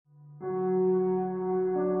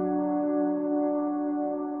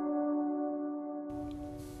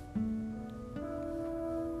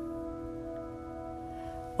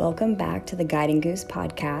Welcome back to the Guiding Goose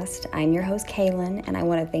podcast. I'm your host, Kaylin, and I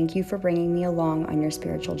want to thank you for bringing me along on your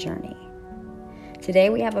spiritual journey. Today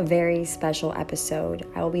we have a very special episode.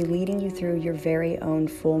 I will be leading you through your very own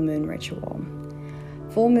full moon ritual.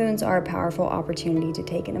 Full moons are a powerful opportunity to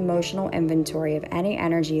take an emotional inventory of any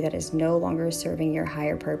energy that is no longer serving your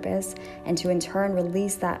higher purpose and to in turn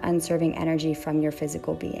release that unserving energy from your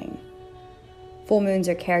physical being. Full moons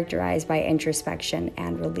are characterized by introspection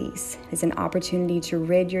and release. It's an opportunity to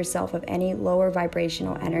rid yourself of any lower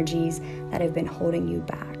vibrational energies that have been holding you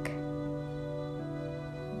back.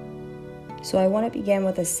 So I want to begin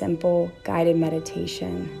with a simple guided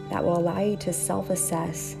meditation that will allow you to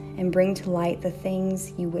self-assess and bring to light the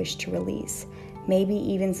things you wish to release, maybe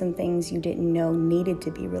even some things you didn't know needed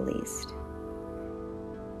to be released.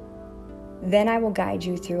 Then I will guide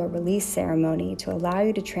you through a release ceremony to allow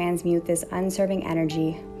you to transmute this unserving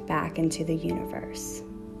energy back into the universe.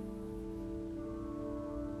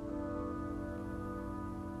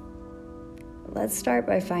 Let's start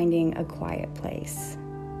by finding a quiet place,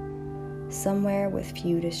 somewhere with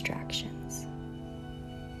few distractions.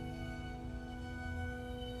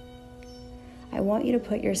 I want you to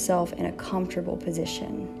put yourself in a comfortable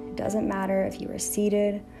position. It doesn't matter if you are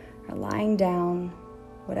seated or lying down.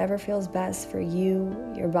 Whatever feels best for you,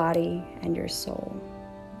 your body, and your soul.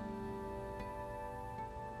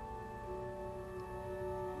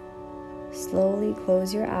 Slowly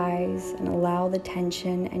close your eyes and allow the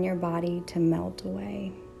tension in your body to melt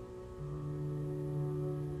away.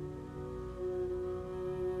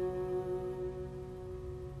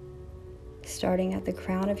 Starting at the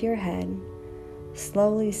crown of your head,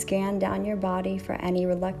 slowly scan down your body for any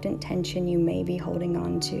reluctant tension you may be holding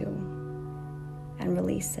on to, and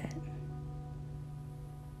release it.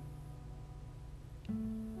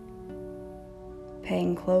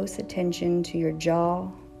 Paying close attention to your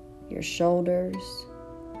jaw, your shoulders,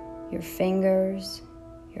 your fingers,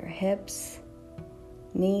 your hips,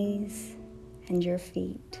 knees, and your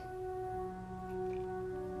feet.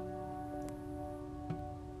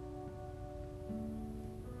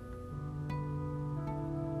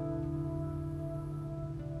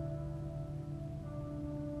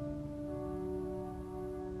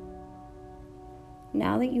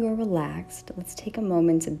 Now that you are relaxed, let's take a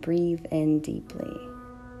moment to breathe in deeply.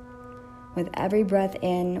 With every breath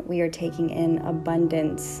in, we are taking in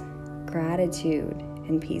abundance, gratitude,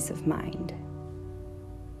 and peace of mind.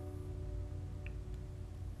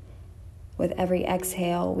 With every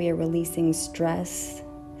exhale, we are releasing stress,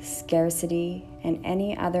 scarcity, and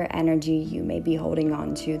any other energy you may be holding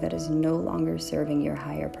on to that is no longer serving your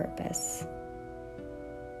higher purpose.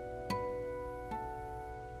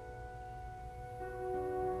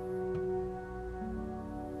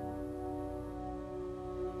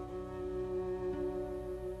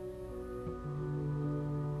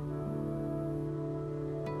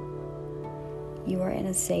 You are in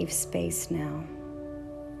a safe space now.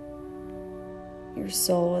 Your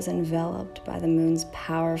soul is enveloped by the moon's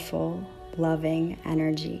powerful, loving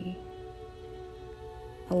energy.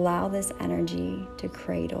 Allow this energy to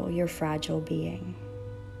cradle your fragile being.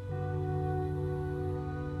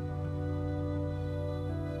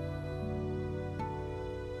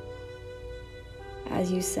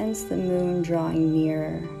 As you sense the moon drawing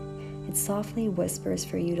nearer, it softly whispers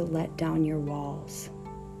for you to let down your walls.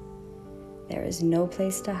 There is no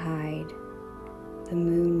place to hide. The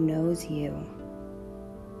moon knows you.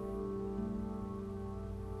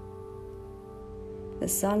 The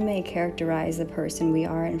sun may characterize the person we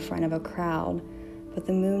are in front of a crowd, but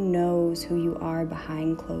the moon knows who you are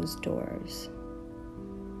behind closed doors.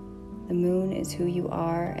 The moon is who you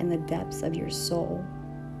are in the depths of your soul.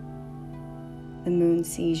 The moon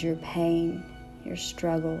sees your pain, your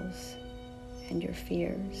struggles, and your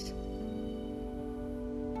fears.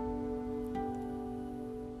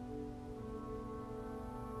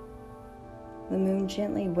 The moon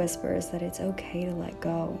gently whispers that it's okay to let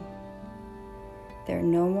go. There are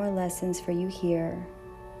no more lessons for you here,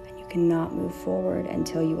 and you cannot move forward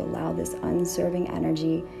until you allow this unserving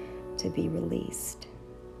energy to be released.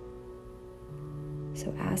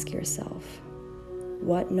 So ask yourself,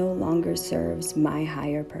 what no longer serves my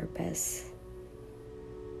higher purpose?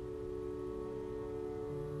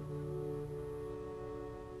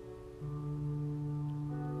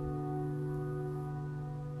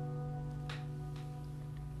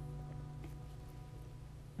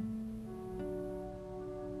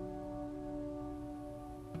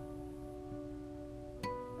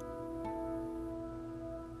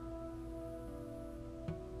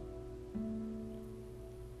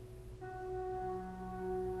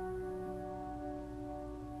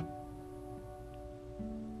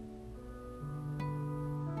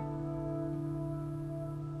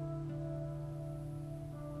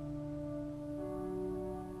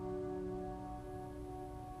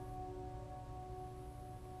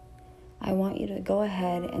 I want you to go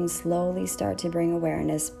ahead and slowly start to bring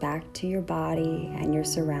awareness back to your body and your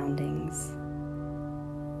surroundings.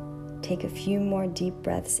 Take a few more deep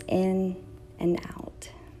breaths in and out.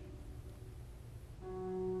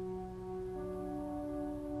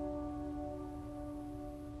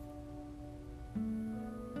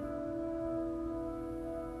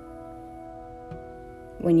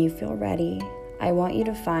 When you feel ready, I want you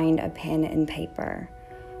to find a pen and paper.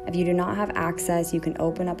 If you do not have access, you can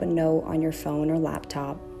open up a note on your phone or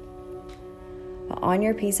laptop. But on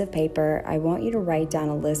your piece of paper, I want you to write down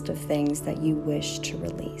a list of things that you wish to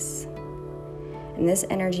release. And this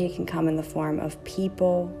energy can come in the form of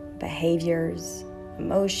people, behaviors,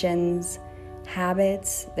 emotions,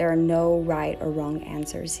 habits. There are no right or wrong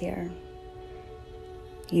answers here.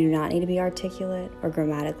 You do not need to be articulate or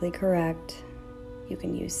grammatically correct. You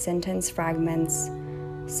can use sentence fragments,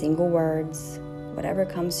 single words, whatever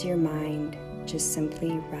comes to your mind, just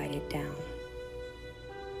simply write it down.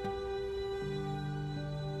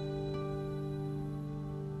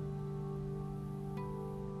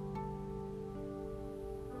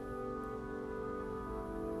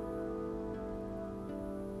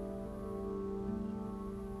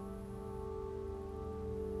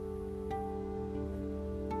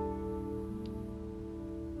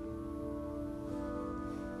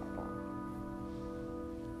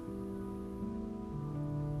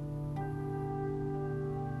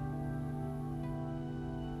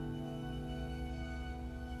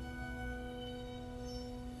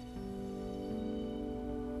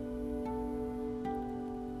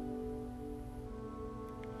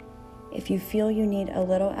 If you feel you need a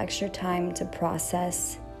little extra time to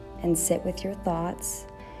process and sit with your thoughts,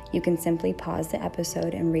 you can simply pause the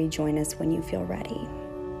episode and rejoin us when you feel ready.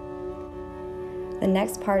 The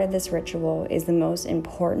next part of this ritual is the most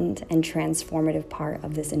important and transformative part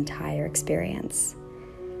of this entire experience.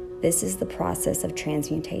 This is the process of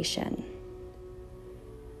transmutation.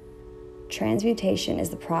 Transmutation is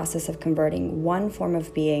the process of converting one form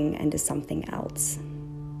of being into something else.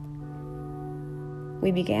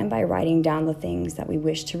 We began by writing down the things that we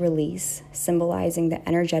wish to release, symbolizing the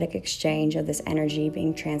energetic exchange of this energy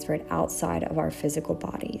being transferred outside of our physical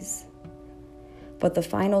bodies. But the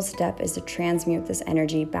final step is to transmute this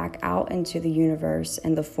energy back out into the universe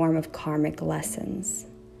in the form of karmic lessons.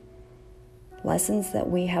 Lessons that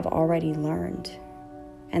we have already learned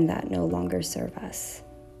and that no longer serve us.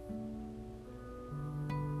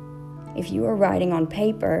 If you are writing on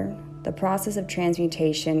paper, the process of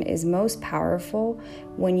transmutation is most powerful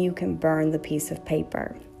when you can burn the piece of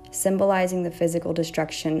paper, symbolizing the physical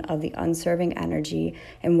destruction of the unserving energy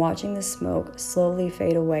and watching the smoke slowly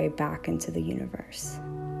fade away back into the universe.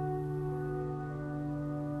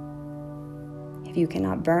 If you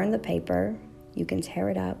cannot burn the paper, you can tear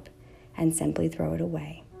it up and simply throw it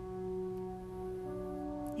away.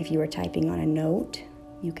 If you are typing on a note,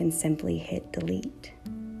 you can simply hit delete.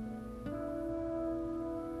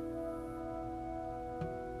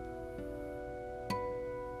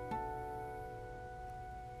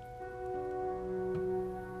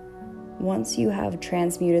 Once you have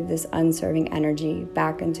transmuted this unserving energy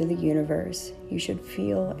back into the universe, you should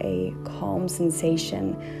feel a calm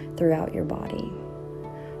sensation throughout your body,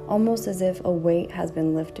 almost as if a weight has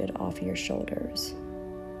been lifted off your shoulders.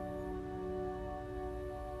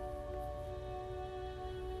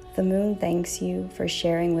 The moon thanks you for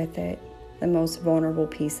sharing with it the most vulnerable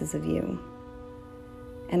pieces of you.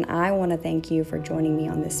 And I want to thank you for joining me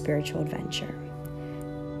on this spiritual adventure.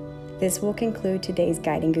 This will conclude today's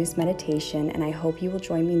Guiding Goose meditation, and I hope you will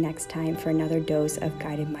join me next time for another dose of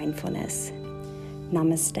guided mindfulness.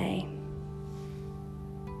 Namaste.